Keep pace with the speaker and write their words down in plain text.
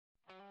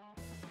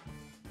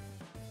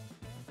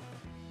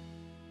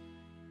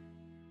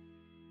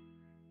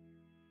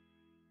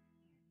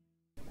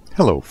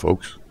Hello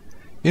folks.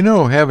 You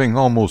know, having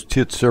almost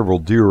hit several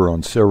deer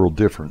on several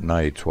different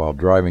nights while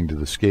driving to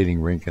the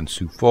skating rink in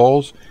Sioux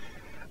Falls,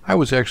 I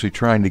was actually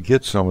trying to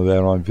get some of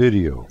that on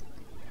video.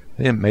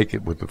 I didn't make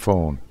it with the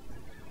phone.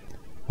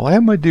 Well, I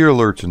have my deer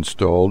alerts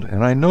installed,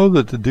 and I know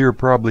that the deer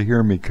probably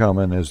hear me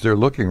coming as they're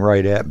looking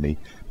right at me,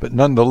 but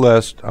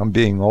nonetheless, I'm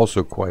being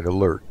also quite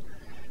alert.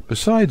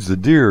 Besides the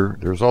deer,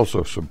 there's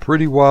also some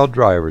pretty wild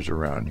drivers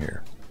around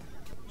here.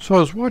 So I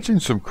was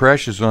watching some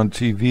crashes on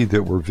TV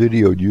that were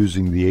videoed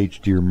using the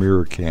HD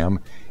mirror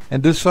cam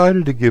and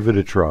decided to give it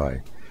a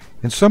try.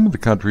 In some of the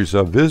countries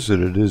I've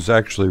visited, it is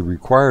actually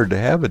required to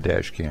have a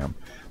dash cam,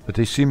 but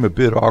they seem a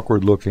bit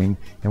awkward looking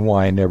and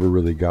why I never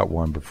really got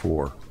one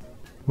before.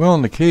 Well,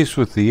 in the case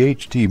with the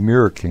HD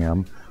mirror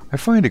cam, I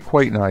find it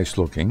quite nice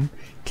looking,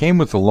 came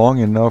with a long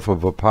enough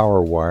of a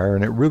power wire,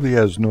 and it really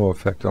has no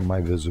effect on my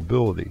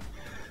visibility.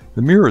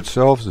 The mirror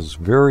itself is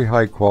very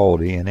high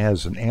quality and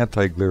has an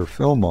anti-glare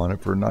film on it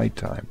for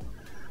nighttime.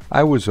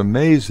 I was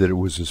amazed that it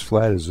was as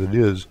flat as it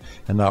is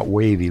and not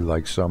wavy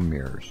like some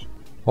mirrors.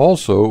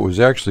 Also, it was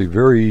actually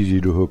very easy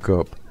to hook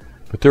up,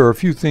 but there are a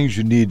few things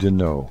you need to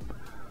know.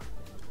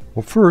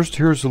 Well, first,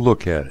 here's a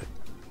look at it.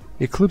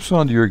 It clips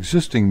onto your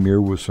existing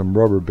mirror with some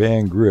rubber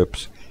band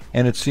grips,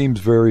 and it seems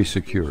very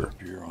secure.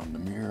 Here on the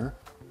mirror,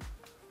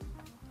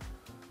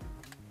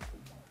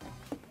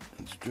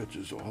 and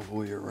stretches all the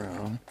way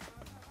around.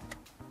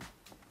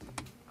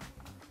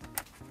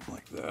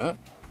 Like that.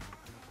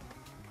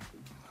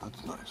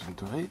 That's nice and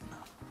tight.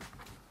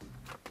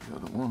 The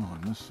other one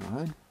on this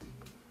side.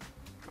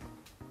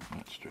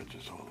 That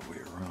stretches all the way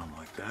around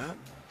like that.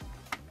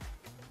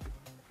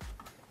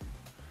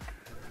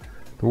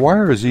 The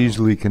wire is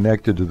easily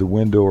connected to the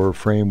window or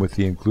frame with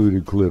the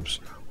included clips,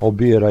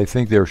 albeit I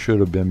think there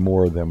should have been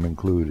more of them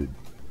included.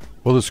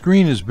 Well, the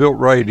screen is built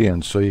right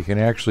in so you can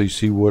actually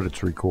see what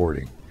it's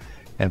recording.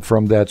 And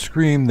from that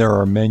screen there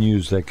are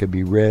menus that can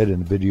be read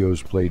and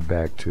videos played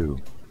back too.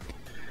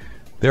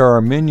 There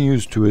are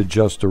menus to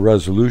adjust the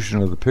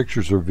resolution of the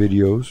pictures or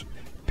videos.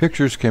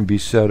 Pictures can be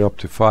set up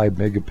to 5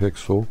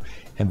 megapixel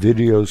and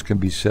videos can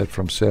be set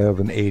from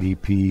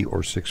 780p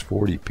or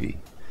 640p.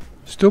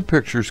 Still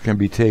pictures can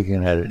be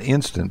taken at an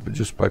instant but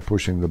just by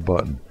pushing the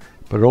button,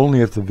 but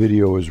only if the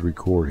video is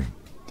recording.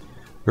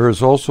 There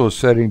is also a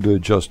setting to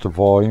adjust the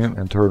volume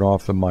and turn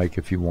off the mic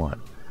if you want.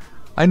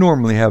 I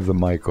normally have the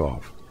mic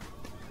off.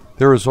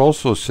 There is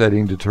also a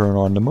setting to turn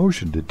on the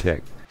motion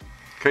detect.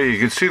 Okay, you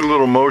can see the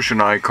little motion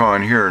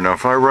icon here. Now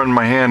if I run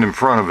my hand in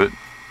front of it,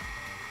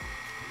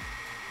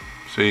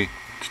 see, it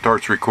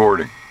starts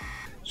recording.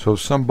 So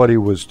if somebody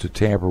was to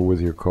tamper with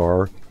your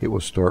car, it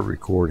will start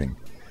recording.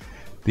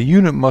 The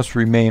unit must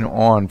remain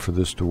on for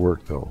this to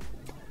work though.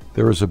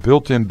 There is a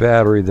built-in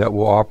battery that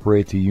will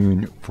operate the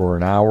unit for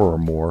an hour or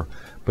more,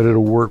 but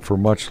it'll work for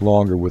much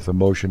longer with the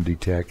motion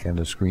detect and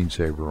the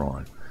screensaver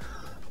on.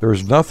 There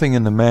is nothing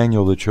in the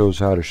manual that shows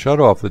how to shut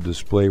off the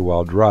display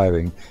while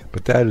driving,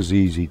 but that is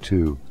easy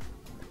too.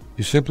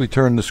 You simply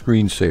turn the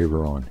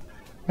screensaver on.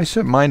 I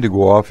set mine to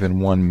go off in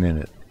 1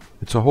 minute.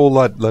 It's a whole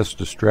lot less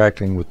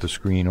distracting with the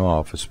screen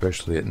off,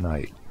 especially at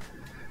night.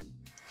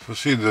 So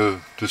see,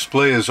 the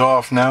display is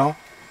off now,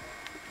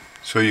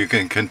 so you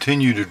can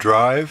continue to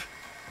drive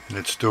and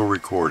it's still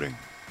recording.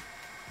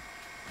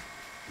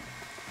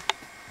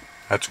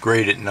 That's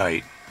great at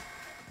night.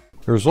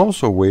 There's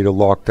also a way to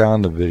lock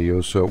down the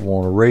video so it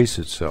won't erase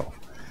itself.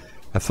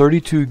 A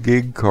 32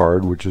 gig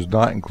card, which is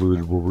not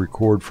included, will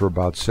record for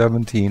about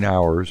 17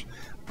 hours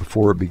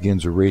before it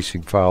begins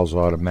erasing files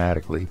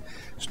automatically,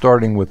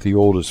 starting with the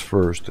oldest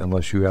first,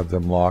 unless you have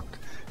them locked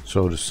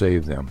so to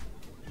save them.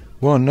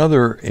 Well,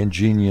 another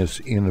ingenious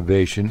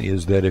innovation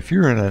is that if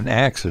you're in an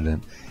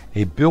accident,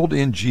 a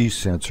built-in G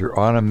sensor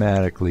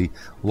automatically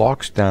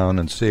locks down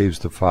and saves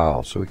the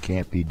file so it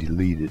can't be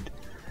deleted.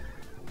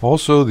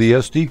 Also, the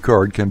SD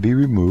card can be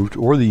removed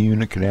or the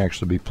unit can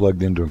actually be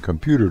plugged into a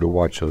computer to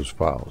watch those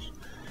files.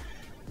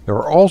 There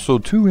are also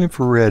 2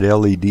 infrared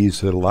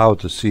LEDs that allow it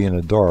to see in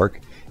the dark,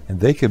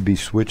 and they can be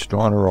switched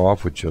on or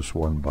off with just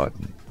one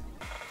button.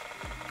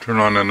 Turn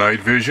on the night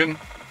vision.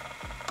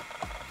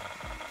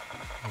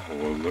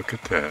 Oh, look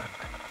at that.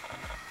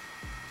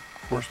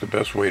 Of course, the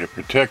best way to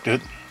protect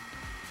it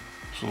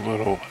is a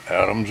little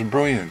Adams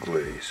Brilliant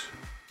Glaze.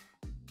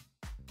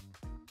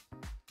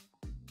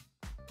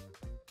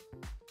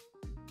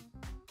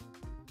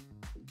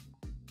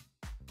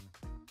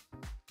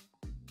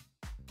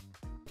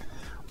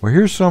 Well,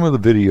 here's some of the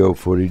video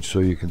footage so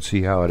you can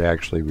see how it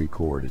actually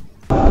recorded.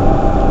 Looks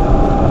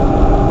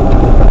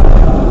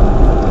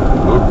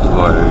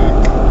like,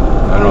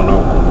 I don't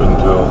know, couldn't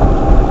tell.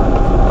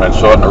 I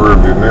saw it in the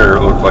rearview mirror,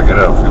 it looked like it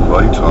had a few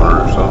lights on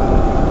it or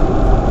something.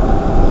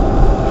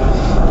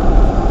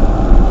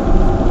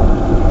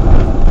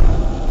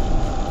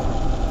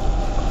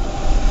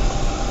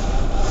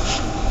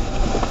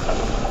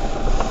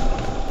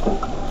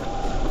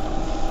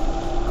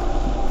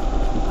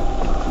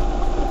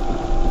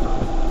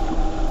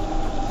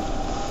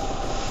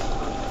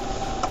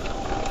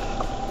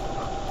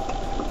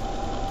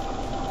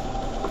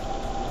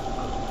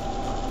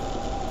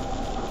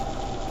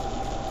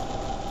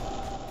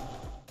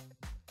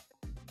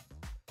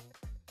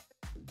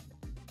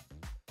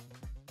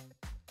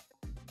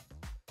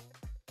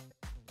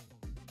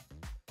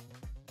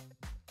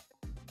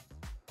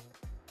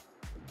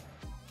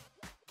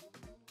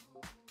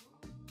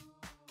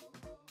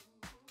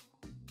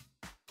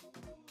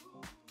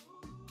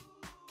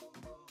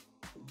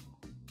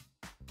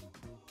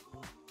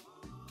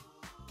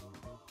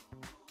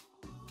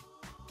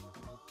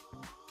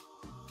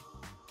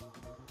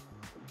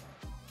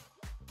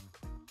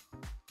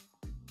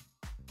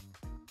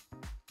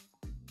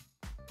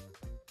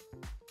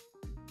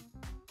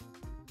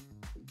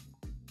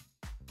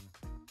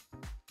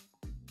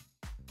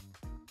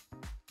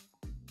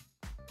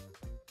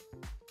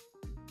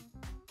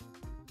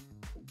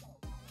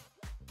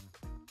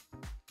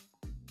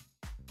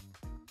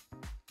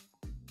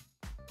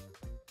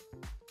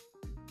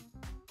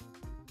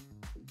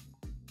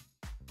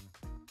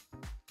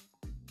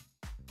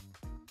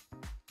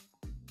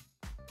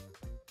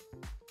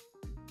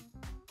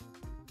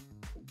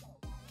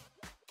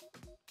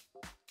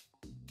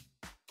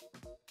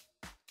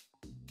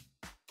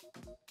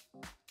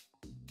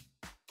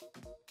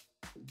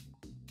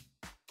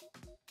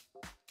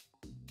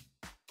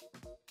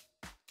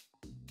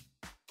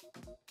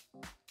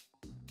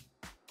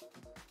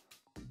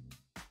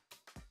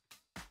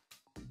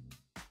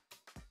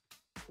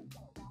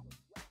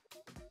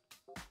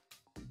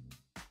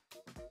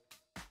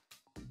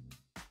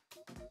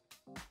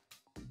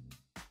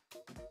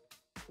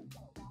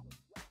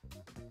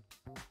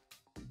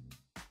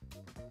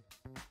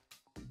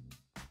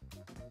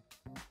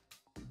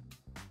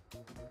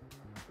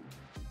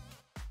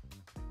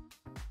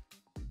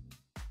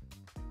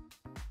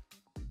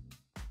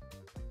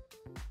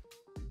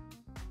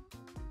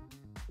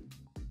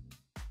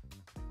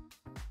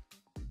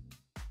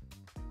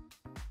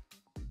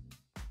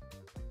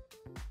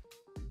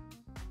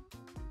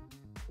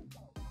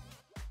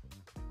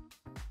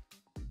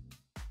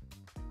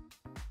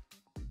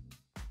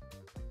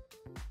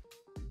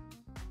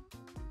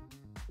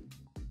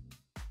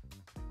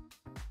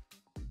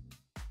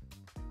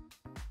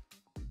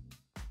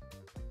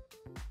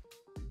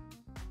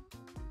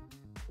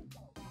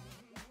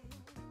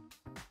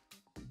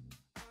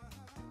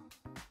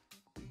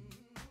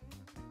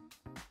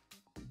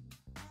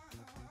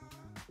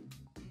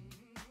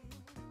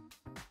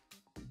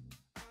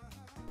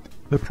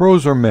 The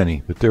pros are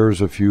many, but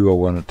there's a few I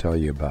want to tell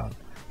you about.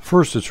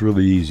 First, it's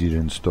really easy to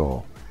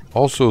install.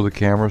 Also, the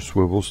camera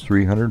swivels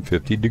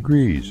 350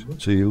 degrees,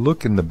 so you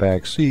look in the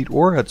back seat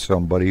or at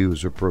somebody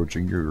who's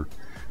approaching your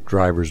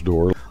driver's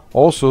door.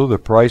 Also, the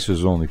price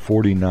is only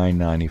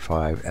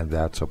 $49.95, and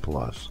that's a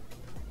plus.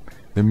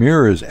 The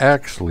mirror is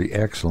actually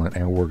excellent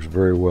and works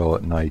very well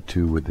at night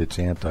too with its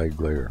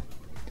anti-glare.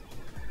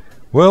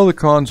 Well, the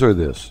cons are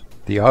this.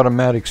 The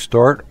automatic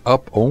start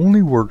up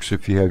only works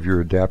if you have your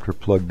adapter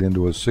plugged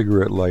into a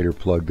cigarette lighter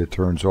plug that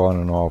turns on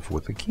and off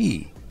with a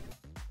key.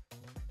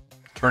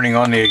 Turning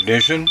on the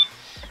ignition.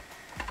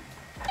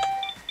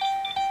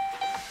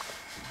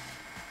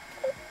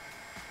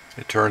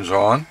 It turns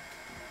on.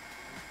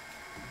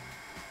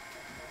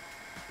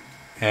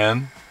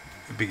 And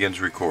it begins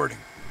recording.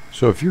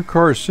 So if your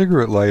car's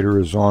cigarette lighter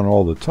is on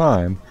all the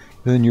time,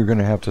 then you're going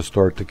to have to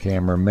start the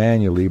camera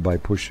manually by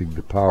pushing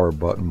the power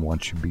button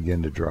once you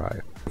begin to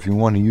drive. If you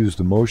want to use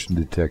the motion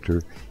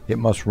detector, it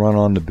must run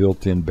on the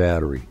built-in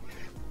battery.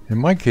 In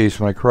my case,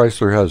 my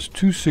Chrysler has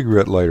two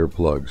cigarette lighter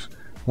plugs.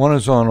 One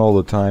is on all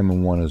the time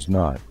and one is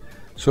not.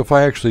 So if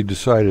I actually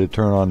decided to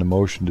turn on the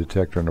motion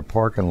detector in a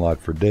parking lot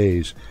for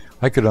days,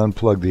 I could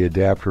unplug the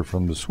adapter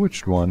from the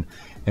switched one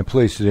and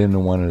place it in the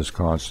one that is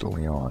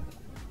constantly on.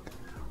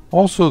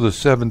 Also, the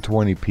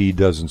 720p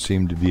doesn't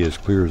seem to be as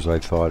clear as I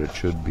thought it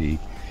should be,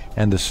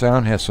 and the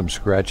sound has some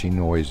scratchy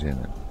noise in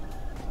it.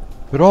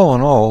 But all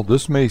in all,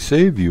 this may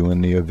save you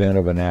in the event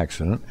of an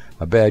accident,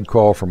 a bad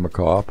call from a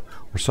cop,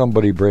 or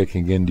somebody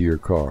breaking into your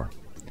car.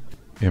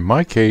 In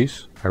my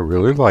case, I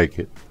really like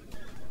it.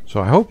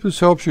 So I hope this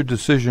helps your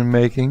decision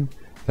making.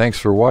 Thanks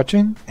for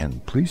watching,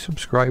 and please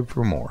subscribe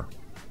for more.